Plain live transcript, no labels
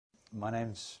My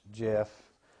name's Jeff.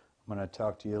 I'm going to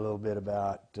talk to you a little bit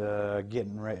about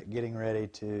getting ready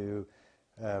to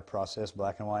process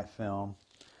black and white film.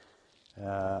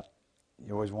 You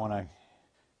always want to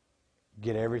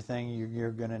get everything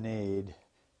you're going to need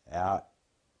out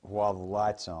while the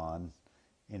light's on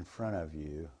in front of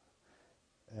you,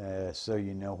 so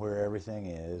you know where everything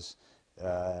is,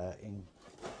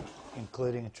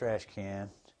 including a trash can,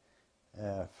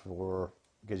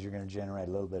 because you're going to generate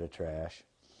a little bit of trash.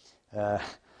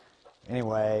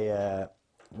 Anyway,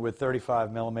 with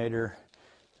 35 millimeter,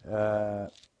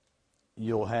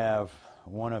 you'll have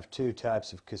one of two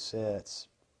types of cassettes: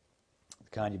 the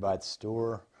kind you buy at the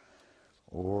store,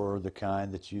 or the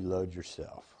kind that you load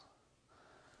yourself.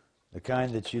 The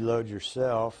kind that you load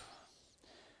yourself,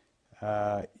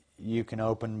 you can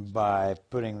open by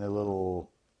putting the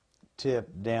little tip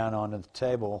down onto the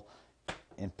table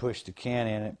and push the can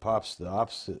in. It pops the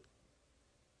opposite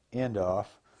end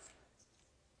off,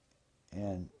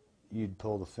 and you'd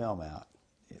pull the film out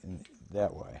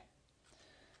that way.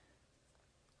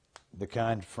 The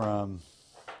kind from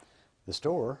the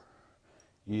store,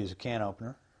 you use a can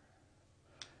opener,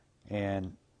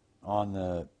 and on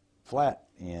the flat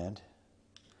end,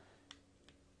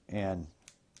 and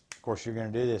of course you're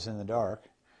going to do this in the dark,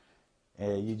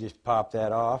 you just pop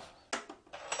that off,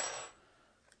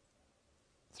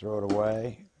 throw it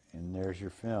away, and there's your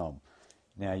film.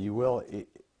 Now you will,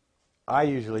 I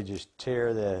usually just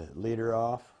tear the leader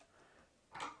off.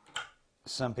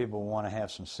 Some people want to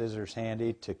have some scissors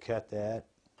handy to cut that.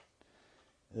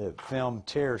 The film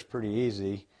tears pretty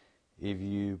easy if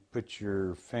you put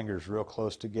your fingers real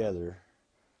close together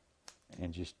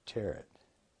and just tear it.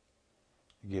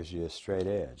 It gives you a straight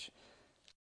edge.